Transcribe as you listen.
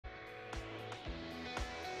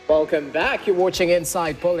Welcome back. You're watching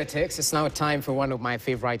Inside Politics. It's now time for one of my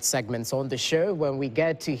favorite segments on the show when we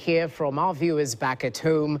get to hear from our viewers back at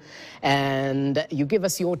home and you give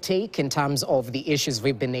us your take in terms of the issues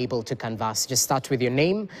we've been able to canvass. Just start with your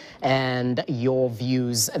name and your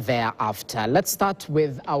views thereafter. Let's start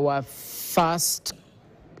with our first.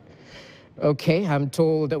 Okay, I'm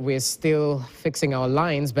told we're still fixing our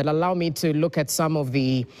lines, but allow me to look at some of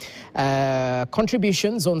the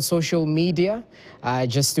contributions on social media,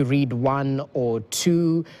 just to read one or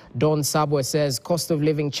two. Don Sabwa says, cost of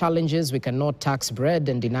living challenges. We cannot tax bread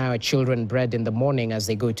and deny our children bread in the morning as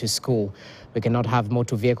they go to school. We cannot have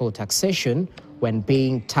motor vehicle taxation when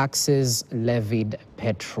paying taxes levied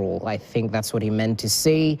petrol. I think that's what he meant to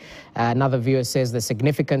say. Another viewer says the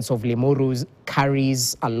significance of Limuru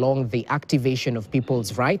carries along the activation of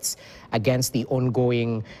people's rights against the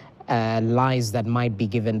ongoing lies that might be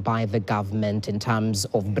given by the government in terms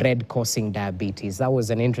of bread causing diabetes. That was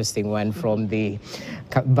an interesting one from the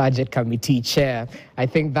budget committee chair. I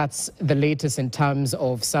think that's the latest in terms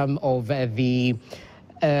of some of the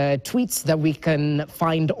tweets that we can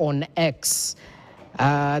find on X.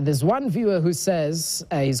 There's one viewer who says,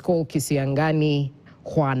 he's called Kisiangani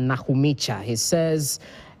Juanahumicha. He says,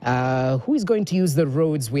 who is going to use the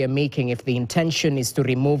roads we are making if the intention is to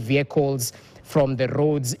remove vehicles from the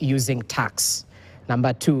roads using tax?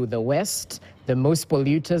 Number two, the West. The most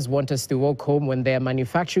polluters want us to walk home when they are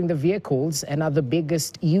manufacturing the vehicles and are the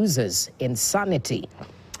biggest users. Insanity.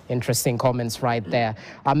 Interesting comments right there.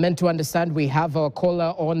 I'm meant to understand we have a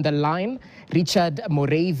caller on the line. Richard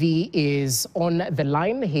Moravi is on the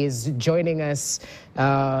line. He's joining us.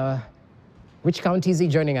 Which county is he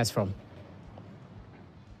joining us from?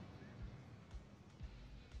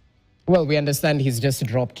 Well, we understand he's just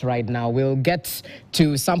dropped right now. We'll get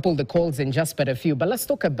to sample the calls in just but a few. But let's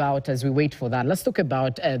talk about, as we wait for that, let's talk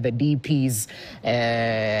about the DP's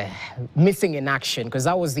missing in action, because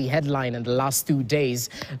that was the headline in the last 2 days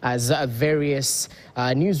as various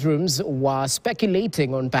newsrooms were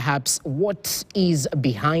speculating on perhaps what is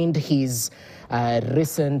behind his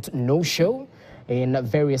recent no-show in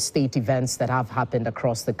various state events that have happened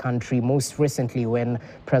across the country, most recently when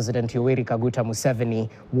President Yoweri Kaguta Museveni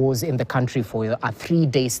was in the country for a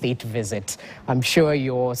 3-day state visit. I'm sure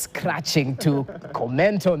you're scratching to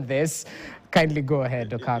comment on this. Kindly go ahead,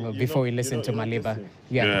 Okango, before we listen to Maliba.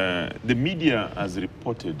 Yeah. The media has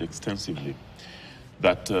reported extensively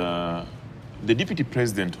that the Deputy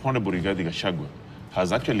President, Honorable Rigathi Gachagua,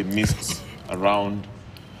 has actually missed around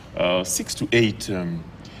 6 to 8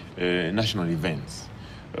 national events,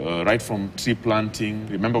 right from tree planting.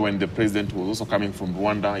 Remember when the president was also coming from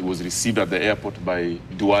Rwanda, he was received at the airport by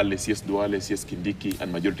Duale, CS Kindiki,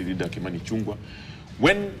 and Majority Leader Kimani Ichung'wah.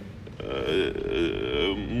 When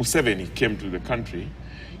Museveni came to the country,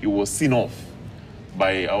 he was seen off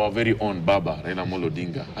by our very own Baba, Raila Amolo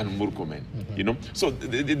Odinga, and Murkomen. You know, so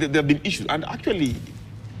there have been issues, and actually,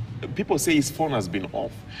 people say his phone has been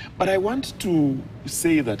off. But I want to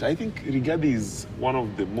say that I think Rigathi is one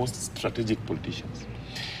of the most strategic politicians.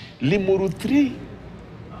 Limuru 3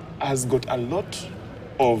 has got a lot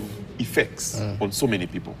of effects on so many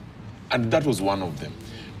people. And that was one of them.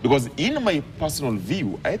 Because in my personal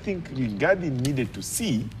view, I think Rigathi needed to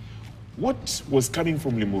see what was coming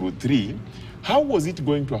from Limuru 3, how was it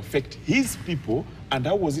going to affect his people, and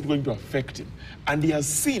how was it going to affect him? And he has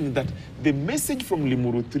seen that the message from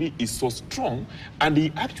Limuru 3 is so strong, and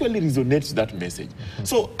he actually resonates that message.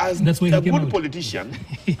 So as a good politician,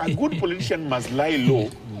 must lie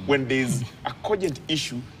low when there is a cogent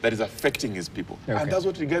issue that is affecting his people. Okay. And that's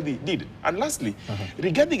what Rigathi did. And lastly,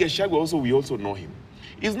 Rigathi Gachagua, we also know him.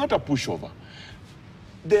 He's not a pushover.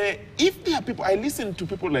 If there are people, I listen to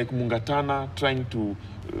people like Mungatana trying to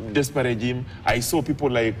disparage him. I saw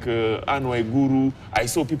people like Anne Waiguru. I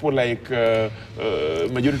saw people like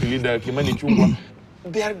Majority Leader Kimani Ichung'wah.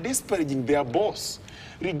 They are disparaging their boss.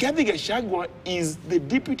 Rigathi Gachagua is the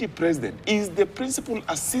deputy president, is the principal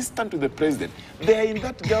assistant to the president. They are in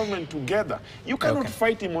that government together. You cannot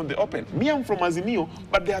fight him on the open. Me, I'm from Azimio,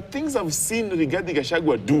 but there are things I've seen Rigathi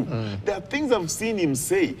Gachagua do. There are things I've seen him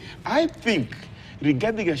say. I think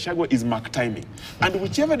Rigathi Gachagua is mark timing. And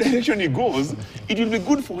whichever direction he goes, it will be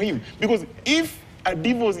good for him. Because if a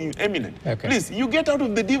divorce is imminent, please, you get out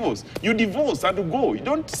of the divorce. You divorce and go. You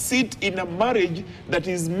don't sit in a marriage that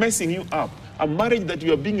is messing you up, a marriage that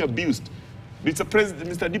you are being abused.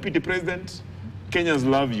 Mr. Deputy President, Kenyans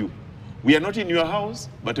love you. We are not in your house,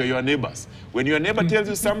 but we are your neighbors. When your neighbor tells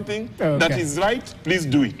you something that is right, please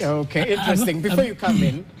do it. Okay, interesting. Before you come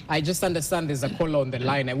in, I just understand there's a caller on the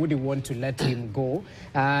line. I wouldn't want to let him go.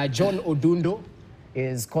 John Odundo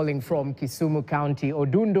is calling from Kisumu County.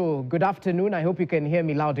 Odundo, good afternoon. I hope you can hear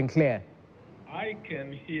me loud and clear. I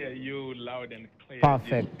can hear you loud and clear.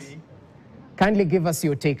 Perfect. GC. Kindly give us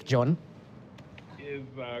your take, John. Is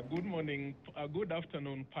good morning, good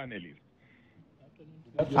afternoon, panelists.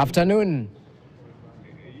 Afternoon.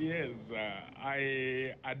 Yes,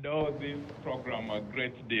 I adore this program a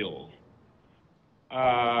great deal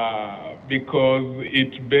because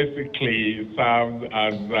it basically serves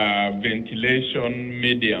as a ventilation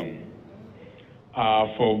medium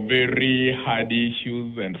for very hard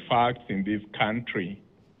issues and facts in this country.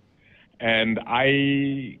 And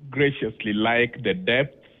I graciously like the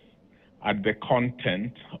depth and the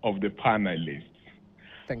content of the panelists,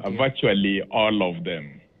 Thank you. virtually all of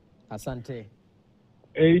them. Asante.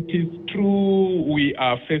 It is true we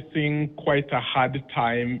are facing quite a hard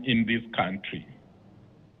time in this country.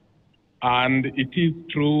 And it is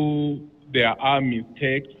true there are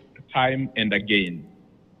mistakes time and again.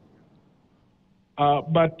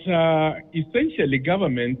 But essentially,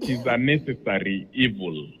 government is a necessary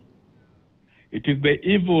evil. It is the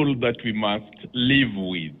evil that we must live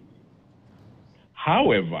with.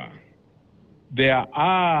 However, there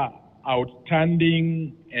are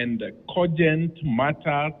outstanding and cogent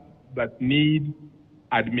matters that need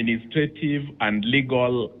administrative and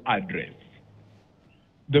legal address.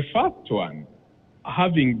 The first one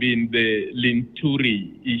having been the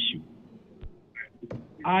Linturi issue.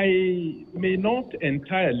 I may not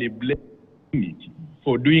entirely blame it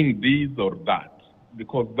for doing this or that,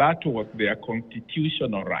 because that was their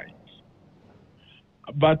constitutional right.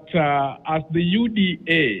 But as the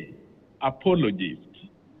UDA apologist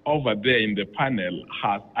over there in the panel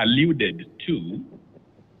has alluded to,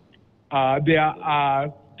 there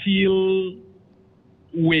are still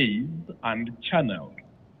ways and channels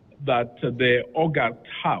that the August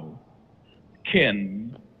House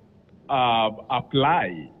can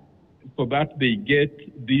apply so that they get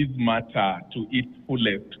this matter to its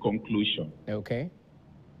fullest conclusion. Okay.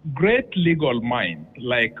 Great legal minds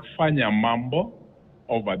like Fanya Mambo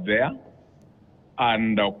over there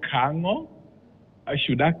and Okango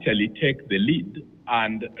should actually take the lead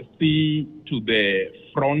and see to the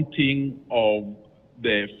fronting of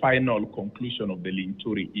the final conclusion of the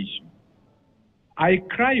Linturi issue. I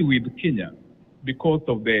cry with Kenya because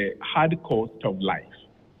of the hard cost of life.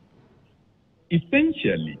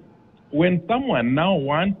 Essentially, when someone now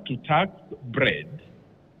wants to tax bread,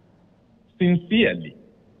 sincerely,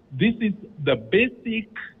 this is the basic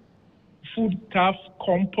foodstuff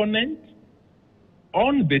component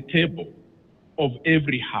on the table of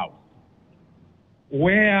every house.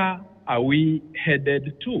 Where are we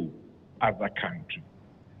headed to as a country?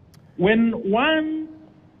 When one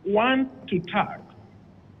wants to tax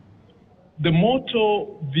the motor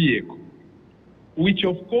vehicle, which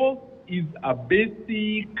of course is a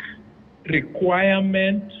basic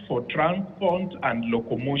requirement for transport and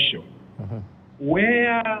locomotion,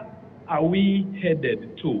 where are we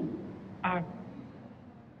headed to?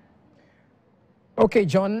 Okay,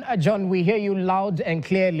 John. John, we hear you loud and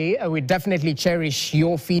clearly. We definitely cherish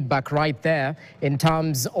your feedback right there in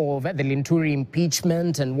terms of the Linturi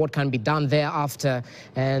impeachment and what can be done thereafter,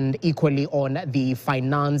 and equally on the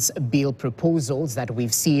finance bill proposals that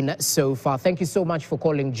we've seen so far. Thank you so much for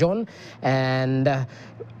calling, John, and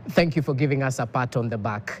thank you for giving us a pat on the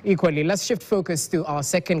back. Equally, let's shift focus to our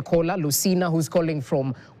second caller, Lucina, who's calling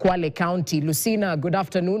from Kwale County. Lucina, good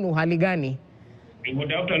afternoon. Uhali gani?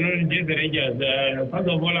 Good afternoon, Jesse Rangers. First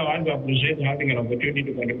of all, I want to appreciate having an opportunity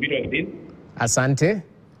to contribute on this. Asante.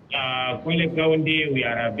 Kwale County, we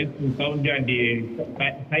are a business county and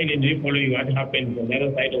silently following what happens on the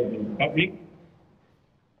other side of the republic.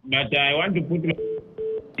 But I want to put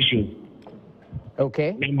issues.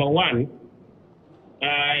 Okay. Number one,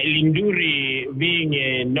 Linturi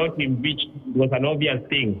being not impeached was an obvious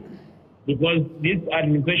thing because this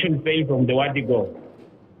administration failed from the word go.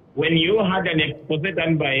 When you had an expose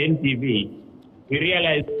done by NTV, we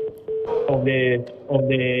realized of the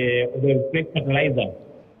fake fertilizer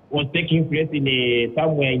was taking place in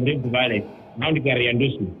somewhere in Rift Valley, Mount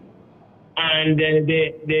Kariandusu. And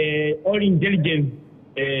the all intelligence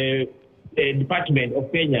department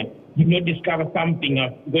of Kenya did not discover something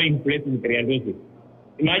going place in Kariandusu.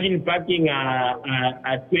 Imagine parking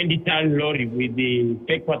a 20-ton lorry with the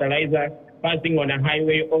fake fertilizer passing on a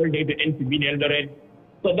highway all day to NTV in Eldoret.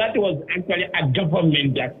 So that was actually a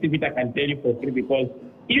government activity, I can tell you for free, because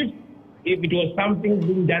if it was something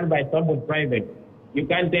being done by someone private, you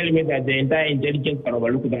can't tell me that the entire intelligence can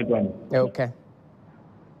overlook that one. Okay.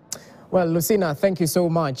 Well, Lucina, thank you so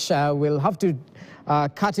much. We'll have to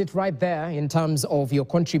cut it right there in terms of your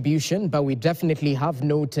contribution, but we definitely have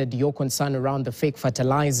noted your concern around the fake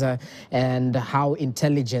fertilizer and how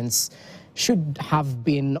intelligence should have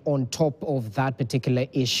been on top of that particular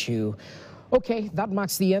issue. Okay, that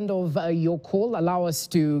marks the end of your call. Allow us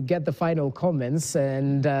to get the final comments,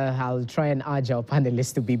 and I'll try and urge our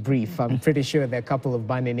panelists to be brief. I'm pretty sure there are a couple of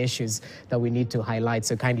burning issues that we need to highlight,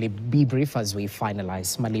 so kindly be brief as we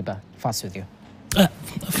finalize. Maliba, first with you.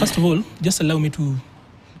 First of all, just allow me to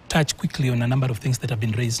touch quickly on a number of things that have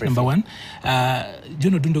been raised. Briefly. Number one,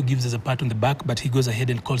 John Odundo gives us a pat on the back, but he goes ahead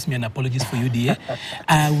and calls me an apologist for UDA.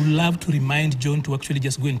 I would love to remind John to actually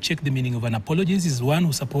just go and check the meaning of an apologist. He's one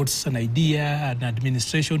who supports an idea, an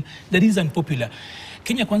administration that is unpopular.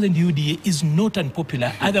 Kenya Kwanza and UDA is not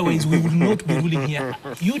unpopular. Otherwise, we would not be ruling here.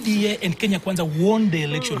 UDA and Kenya Kwanza won the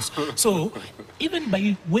elections. So, even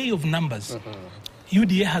by way of numbers,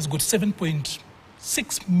 UDA has got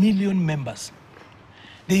 7.6 million members.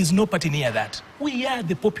 There is no party near that. We are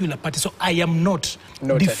the popular party, so I am not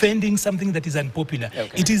defending something that is unpopular. Okay.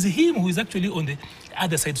 It is him who is actually on the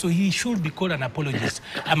other side, so he should be called an apologist.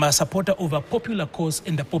 I'm a supporter of a popular cause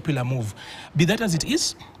and a popular move. Be that as it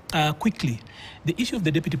is, quickly, the issue of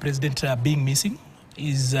the deputy president being missing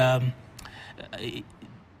is a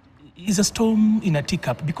storm in a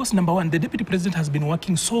teacup, because number one, the deputy president has been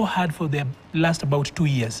working so hard for the last about 2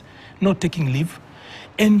 years, not taking leave.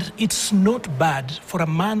 And it's not bad for a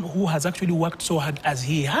man who has actually worked so hard as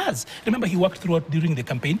he has. Remember, he worked throughout during the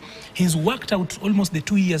campaign. He's worked out almost the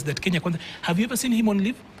 2 years that Kenya Kwanza. Have you ever seen him on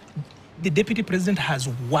leave? The deputy president has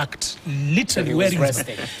worked literally wearing his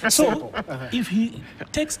bag. So if he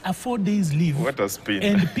takes a 4 days leave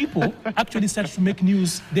and people actually start to make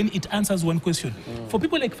news, then it answers one question. For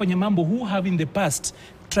people like Fanyamambo who have in the past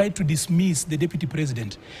tried to dismiss the deputy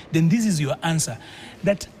president, then this is your answer.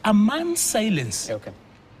 That a man's silence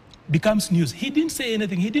becomes news. He didn't say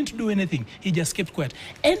anything. He didn't do anything. He just kept quiet.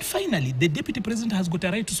 And finally, the deputy president has got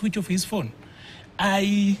a right to switch off his phone.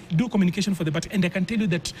 I do communication for the party, and I can tell you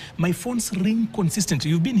that my phones ring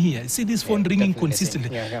consistently. You've been here. See this phone ringing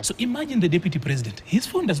consistently. So imagine the deputy president. His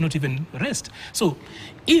phone does not even rest. So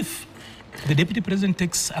if the deputy president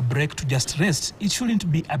takes a break to just rest, it shouldn't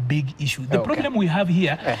be a big issue. The problem we have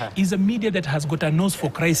here is a media that has got a nose for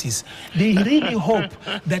crisis. They really hope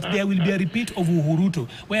that there will be a repeat of Uhuruto,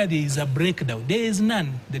 where there is a breakdown. There is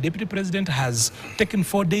none. The deputy president has taken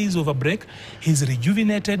 4 days of a break. He's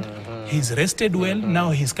rejuvenated. He's rested well.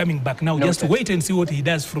 Now he's coming back. Now just wait and see what he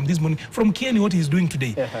does from this morning. From Kieni, what he's doing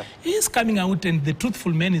today. He's coming out, and the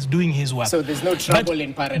truthful man is doing his work. So there's no trouble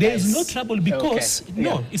in paradise? There's no trouble because,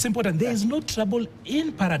 no, it's important. There is no trouble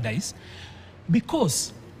in paradise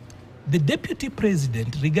because the deputy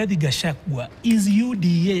president, Rigathi Gachagua, is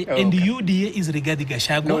UDA, and UDA is Rigathi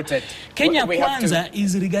Gachagua. Noted. Kenya Kwanza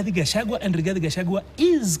is Rigathi Gachagua, and Rigathi Gachagua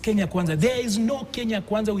is Kenya Kwanza. There is no Kenya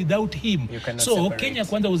Kwanza without him. So separate. Kenya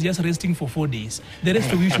Kwanza was just resting for 4 days. The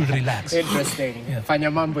rest of you should relax. Interesting.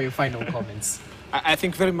 Fanyamambo, your final comments. I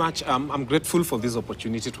think very much I'm grateful for this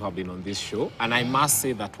opportunity to have been on this show. And I must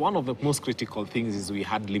say that one of the most critical things is we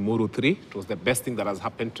had Limuru 3. It was the best thing that has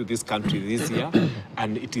happened to this country this year.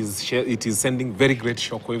 And it is sending very great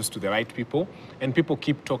shockwaves to the right people. And people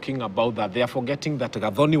keep talking about that. They are forgetting that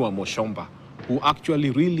Gathoni Moshomba, who actually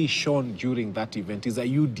really shone during that event, is a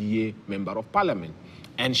UDA member of parliament.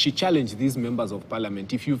 And she challenged these members of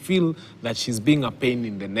parliament. If you feel that she's being a pain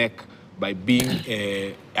in the neck by being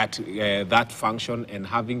at that function and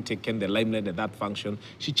having taken the limelight at that function,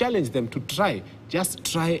 she challenged them to just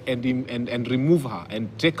try and remove her and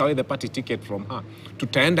take away the party ticket from her.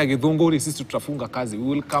 Tutaenda Githunguri, sisi tutafunga kazi.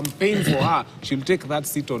 We will campaign for her. She'll take that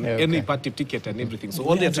seat on any party ticket and everything. So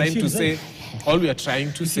all we are trying to say, no, we are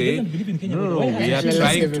trying to,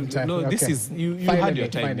 no, this is, you had your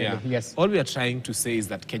time there. Yes. All we are trying to say is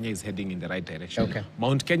that Kenya is heading in the right direction.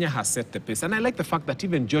 Mount Kenya has set the pace. And I like the fact that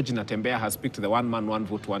even George Natembeya has picked the 1 man, 1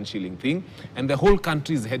 vote, 1 shilling thing, and the whole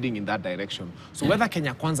country is heading in that direction. So whether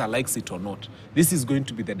Kenya Kwanza likes it or not, this is going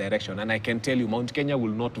to be the direction. And I can tell you, Mount Kenya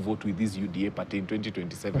will not vote with this UDA party in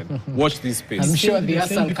 2027. Watch this space. I'm sure the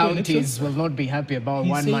Asal counties will not be happy about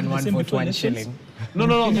 1 man, 1 vote, 1 shilling.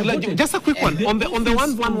 No. Just a quick one. On the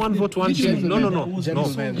 1 man, 1 vote, 1 shilling. No.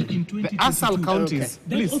 The Asal counties,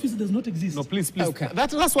 please. That office does not exist. No, please.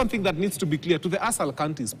 That's one thing that needs to be clear. To the Asal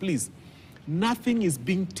counties, please. Nothing is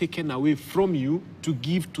being taken away from you to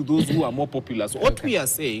give to those who are more popular. So what we are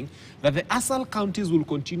saying, that the Asal counties will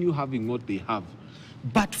continue having what they have.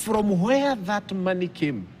 But from where that money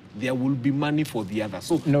came, there will be money for the other.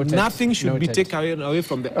 So Noted. nothing should be Noted. taken away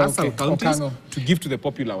from the ASAL counties Okango. to give to the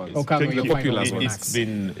popular ones. Okango, your final ones. remarks.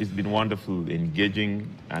 It's been wonderful, engaging,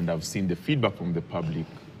 and I've seen the feedback from the public.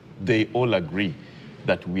 They all agree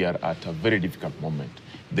that we are at a very difficult moment.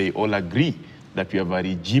 They all agree that we have a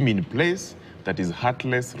regime in place that is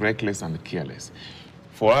heartless, reckless, and careless.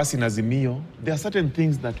 For us in Azimio, there are certain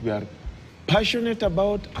things that we are passionate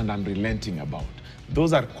about and unrelenting about.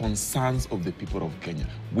 Those are concerns of the people of Kenya.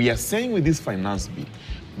 We are saying with this finance bill,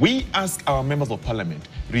 we ask our members of parliament,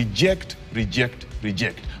 reject, reject,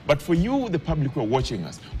 reject. But for you, the public who are watching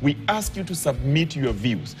us, we ask you to submit your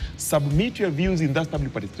views. Submit your views in that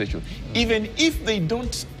public participation. Even if they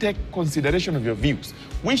don't take consideration of your views,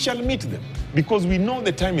 we shall meet them because we know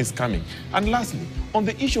the time is coming. And lastly, on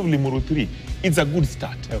the issue of Limuru 3, it's a good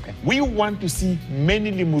start. Okay. We want to see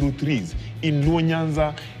many Limuru 3s in Luo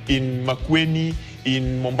Nyanza, in Makueni,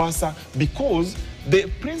 in Mombasa, because the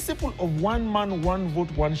principle of one man, one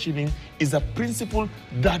vote, one shilling is a principle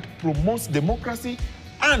that promotes democracy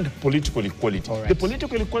and political equality. Right. The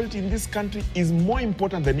political equality in this country is more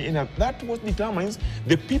important than any other. That what determines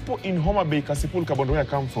the people in Homa Bay, Kasipul, Kabondo, where I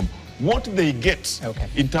come from, what they get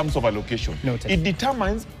in terms of allocation. Noted. It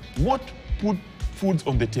determines what put foods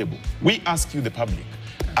on the table. We ask you, the public,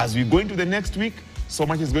 as we go into the next week, so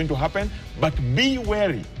much is going to happen, but be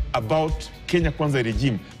wary about Kenya Kwanza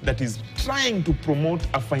regime that is trying to promote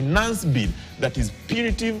a finance bill that is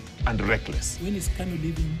punitive and reckless. When is Kanu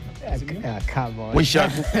leaving? Come on. We shall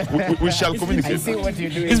communicate. I see what you're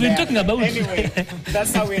doing. He's been there. talking about- Anyway,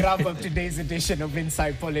 that's how we wrap up today's edition of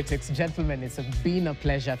Inside Politics. Gentlemen, it's been a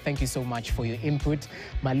pleasure. Thank you so much for your input.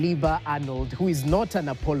 Maliba Arnold, who is not an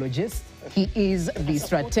apologist, he is the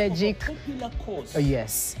strategic,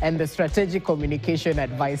 yes, and the strategic communication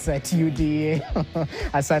advisor at UDA.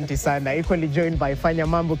 Asante sana. Equally joined by Fanya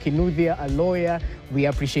Mambo Kinuthia, a lawyer. We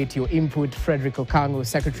appreciate your input. Frederick Okango,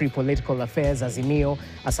 Secretary Political Affairs, Azimio.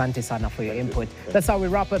 Asante sana for your input. That's how we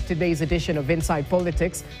wrap up today's edition of Inside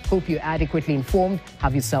Politics. Hope you're adequately informed.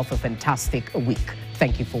 Have yourself a fantastic week.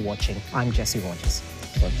 Thank you for watching. I'm Jesse Rogers.